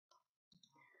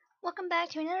Welcome back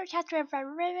to another chapter of Red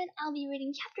Ribbon. I'll be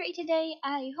reading chapter 8 today.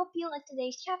 I hope you like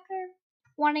today's chapter.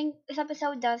 Warning, this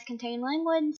episode does contain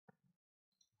language.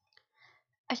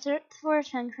 I stood at the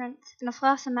forest entrance, and a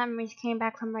flash of memories came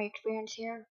back from my experience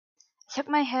here. I shook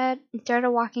my head and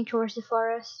started walking towards the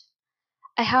forest.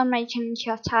 I held my chin and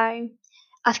chest high.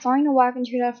 I was going to walk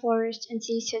into that forest and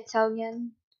see Sid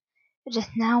again. It is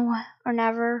now or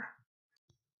never.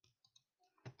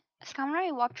 As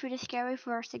Conrad walked through the scary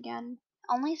forest again,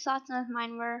 only thoughts in his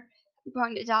mind were, I'm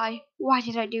going to die. Why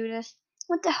did I do this?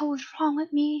 What the hell was wrong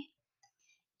with me?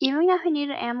 Even if he knew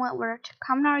the amulet worked,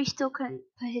 Kaminari still couldn't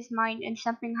put his mind in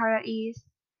something hard at ease.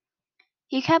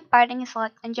 He kept biting his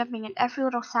lip and jumping at every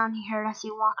little sound he heard as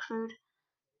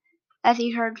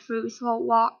he heard through his whole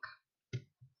walk.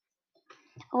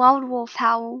 A loud wolf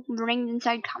howl ringed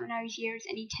inside Kaminari's ears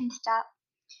and he tensed up.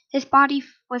 His body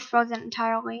was frozen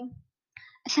entirely.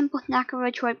 A simple snack of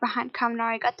a choice behind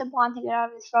Kaminari got the blonde to get out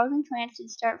of his frozen trance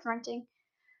and start fronting.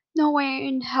 No way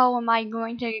in hell am I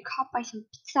going to get caught by some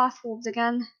sauce wolves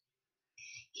again,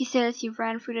 he said as he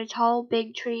ran through the tall,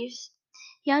 big trees.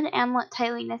 He held the amulet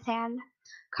tightly in his hand.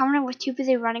 Kaminari was too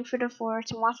busy running through the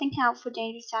forest and watching out for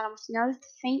dangerous animals to notice the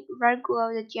faint red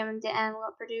glow the gem the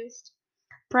amulet produced.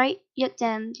 Bright yet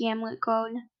dim, the amulet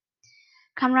glowed.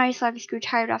 Kaminari's legs grew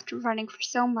tired after running for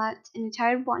so much, and the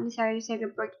tired blonde decided to take a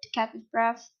break to catch his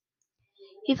breath.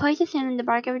 He placed his hand in the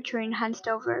bark of a tree and hunched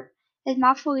over, his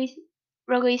mouth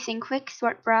releasing quick,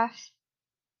 short breaths.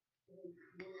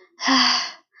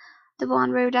 The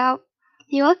blonde rode out.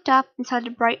 He looked up and saw the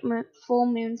bright full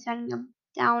moon shining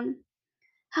down.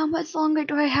 How much longer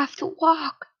do I have to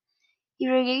walk? He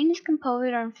regained his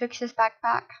composure and fixed his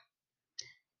backpack.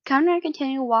 Conrad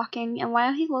continued walking, and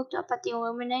while he looked up at the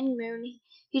illuminating moon,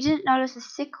 he didn't notice a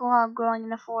sick log growing in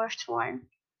the forest floor.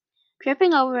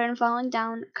 Tripping over and falling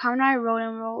down, Conrad rolled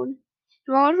and rolled.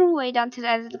 He rolled all the way down to the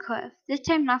edge of the cliff, this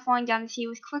time not falling down as he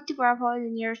was quick to grab hold of the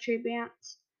nearest tree branch.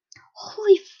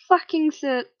 Holy fucking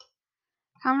shit!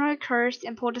 Conrad cursed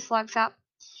and pulled his legs up.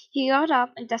 He got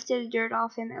up and dusted the dirt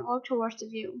off him and looked towards the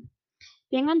view.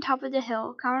 Being on top of the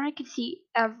hill, Conrad could see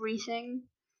everything.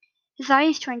 His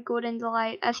eyes twinkled in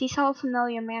delight as he saw a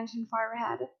familiar mansion far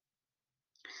ahead.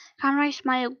 Conrad's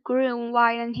smile grew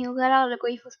wide and he let out a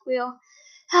gleeful squeal.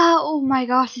 Oh my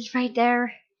gosh, it's right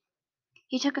there.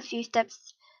 He took a few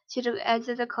steps to the edge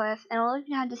of the cliff and looked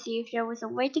down to see if there was a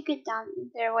way to get down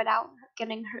there without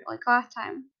getting hurt like last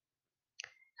time.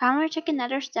 Conrad took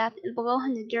another step, and below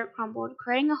him the dirt crumbled,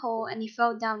 creating a hole, and he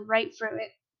fell down right through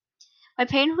it. By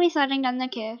painfully sliding down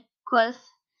the cliff,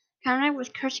 Conrad was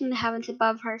cursing the heavens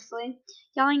above harshly,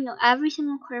 yelling every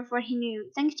single curse word he knew,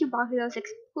 thanks to Bakugo's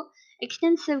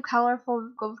extensive,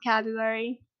 colorful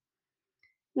vocabulary.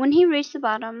 When he reached the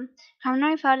bottom,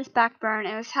 Conrad felt his back burn,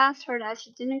 and his hands hurt as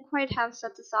he didn't quite have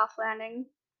such a soft landing.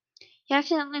 He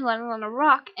accidentally landed on a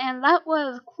rock, and that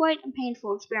was quite a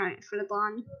painful experience for the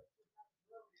blonde.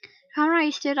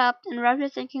 Conrad stood up and rubbed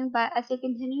his aching butt as he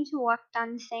continued to walk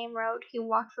down the same road he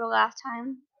walked for the last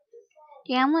time.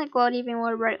 The amulet glowed even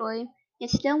more brightly, yet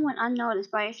still went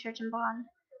unnoticed by a certain blonde.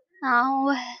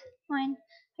 Oh, my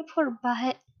poor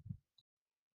butt.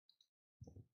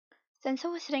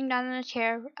 Senso was sitting down in a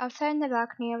chair outside in the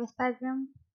balcony of his bedroom.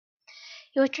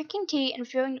 He was drinking tea and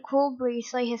feeling the cool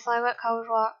breeze lay his lilac-colored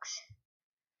locks.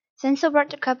 Senso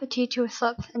brought the cup of tea to his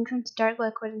lips and drank the dark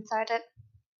liquid inside it.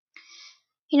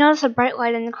 He noticed a bright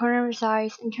light in the corner of his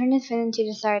eyes and turned his fin to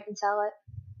the side and saw it.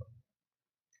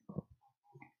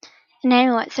 An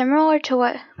amulet similar to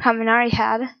what Kaminari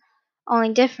had,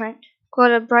 only different,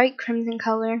 glowed a bright crimson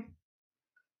color.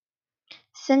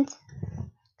 Senso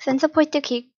put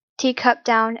the teacup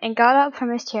down and got up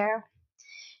from his chair.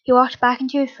 He walked back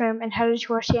into his room and headed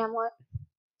towards the amulet.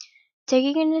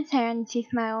 Taking it in his hands, he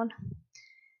smiled.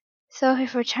 So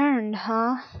he's returned,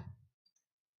 huh?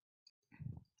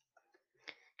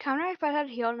 Conrad's butt had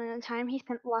healed in the time he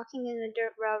spent walking in the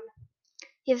dirt road.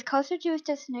 He was closer to his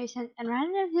destination, and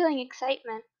rather than feeling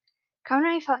excitement,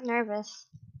 Conrad felt nervous.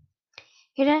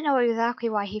 He didn't know exactly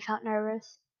why he felt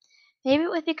nervous. Maybe it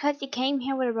was because he came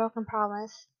here with a broken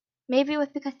promise. Maybe it was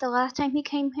because the last time he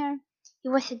came here, he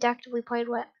was seductively played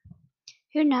with.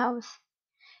 Who knows?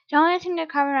 The only thing that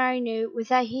Conrad knew was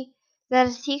that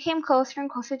as he came closer and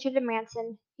closer to the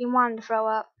mansion, he wanted to throw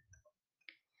up.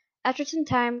 After some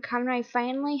time, Conrad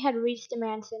finally had reached the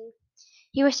mansion.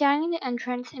 He was standing at the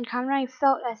entrance, and Conrad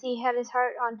felt as he had his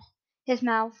heart on his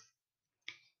mouth.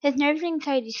 His nerves and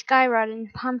anxiety skyrocketed and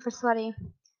his palms were sweaty.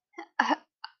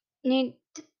 Need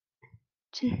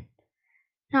to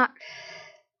not.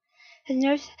 His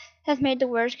nerves had made the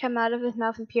words come out of his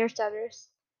mouth in pure stutters.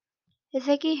 His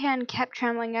achy hand kept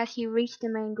trembling as he reached the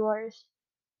main doors.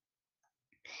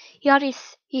 He held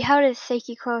his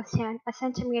shaky closed hand a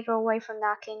centimeter away from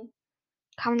knocking.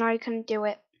 Kaminari couldn't do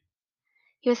it.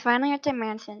 He was finally at the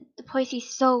mansion, the place he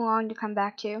so longed to come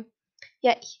back to.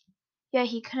 Yet, yet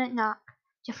he couldn't knock.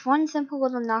 Just one simple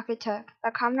little knock it took,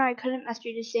 but Kaminari couldn't muster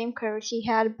the same courage he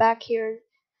had back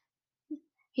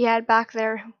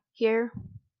there here.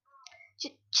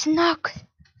 Just knock!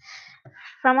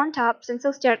 From on top,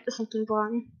 Senso stared at the sinking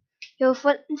blonde. He was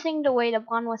witnessing the way the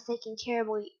blonde was shaking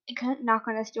terribly and couldn't knock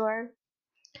on his door.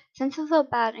 Senso felt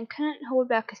bad and couldn't hold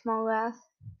back a small laugh.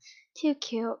 Too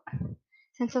cute,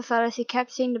 Senso thought as he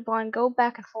kept seeing the blonde go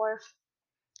back and forth.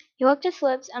 He licked his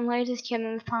lips and laid his chin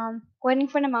in his palm, waiting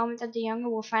for the moment that the younger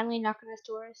would finally knock on his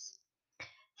doors.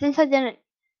 Senso didn't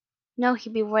know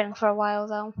he'd be waiting for a while,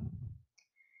 though.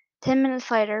 10 minutes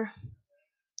later.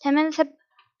 10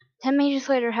 minutes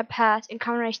later had passed, and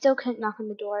Kaminari still couldn't knock on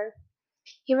the door.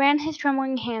 He ran his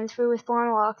trembling hands through his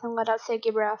blonde locks and let out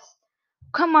shaky breaths.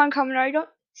 Come on, Kaminari, don't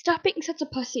stop being such a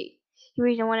pussy, he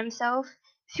reasoned with himself.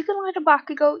 If you could let a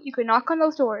Bakugo, you could knock on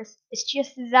those doors. It's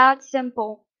just that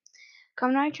simple.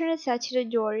 Kaminari turned his head to the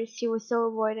doors he was so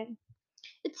avoiding.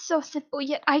 It's so simple,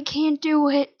 yet I can't do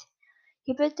it.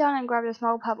 He bit down and grabbed a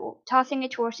small pebble, tossing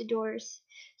it towards the doors.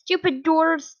 Stupid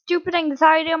doors! Stupid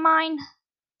anxiety of mine!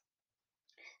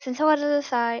 Senso had a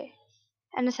sigh,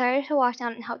 and decided to walk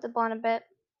down and help the blonde a bit.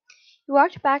 He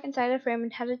walked back inside the frame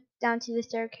and headed down to the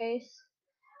staircase.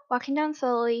 Walking down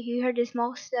slowly, he heard the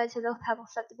small studs of those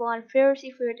pebbles that the blonde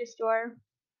furiously threw at his door.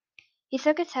 He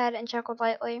shook his head and chuckled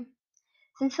lightly.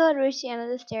 Senso had reached the end of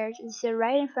the stairs and stood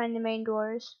right in front of the main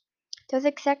doors. Those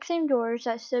exact same doors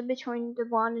that stood between the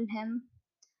blonde and him.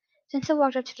 Senso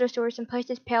walked up to those doors and placed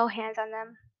his pale hands on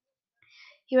them.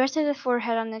 He rested his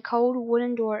forehead on the cold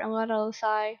wooden door and let out a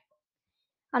sigh.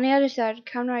 On the other side,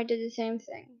 Kaminari did the same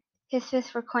thing. His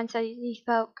fists were clenched as he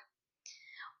spoke.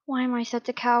 Why am I such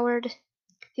a coward?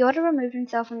 The older removed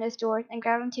himself from his doors and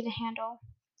grabbed onto the handle.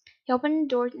 He opened the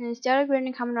doors and instead of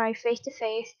greeting Kaminari face to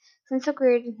face, Senso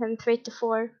greeted him face to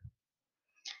floor.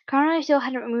 Kaminari still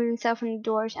hadn't removed himself from the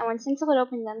doors, and when Senso had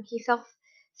opened them, he fell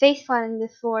face flat on the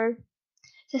floor.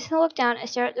 Senso looked down and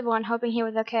stared at the blonde, hoping he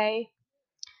was okay.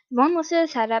 The blonde lifted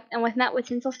his head up and was met with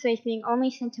Senso's face being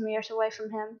only centimeters away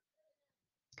from him.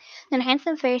 That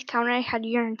handsome face Kaminari had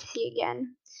yearned to see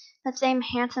again. That same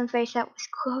handsome face that was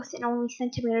close and only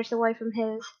centimeters away from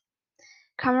his.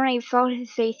 Kaminari felt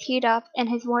his face heat up, and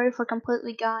his worries were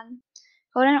completely gone.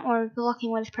 Golden orbs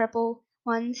blocking with his purple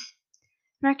ones.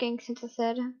 Smirking, Senso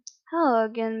said, hello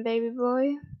again, baby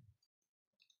boy.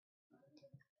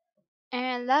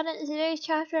 And that is today's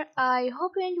chapter. I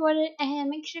hope you enjoyed it, and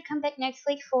make sure to come back next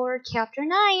week for chapter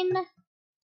 9.